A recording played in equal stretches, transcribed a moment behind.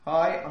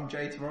Hi, I'm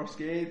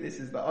Turofsky. This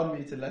is the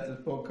Unmuted Letters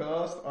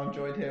podcast. I'm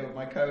joined here with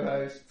my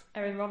co-host,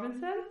 Erin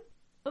Robinson.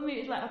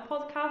 Unmuted Letter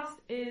podcast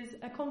is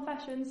a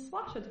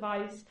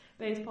confession/advice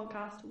based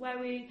podcast where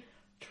we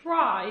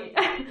try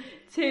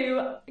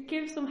to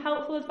give some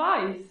helpful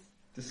advice.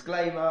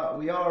 Disclaimer,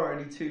 we are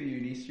only two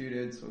uni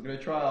students. We're going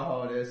to try our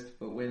hardest,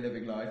 but we're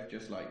living life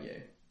just like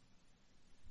you.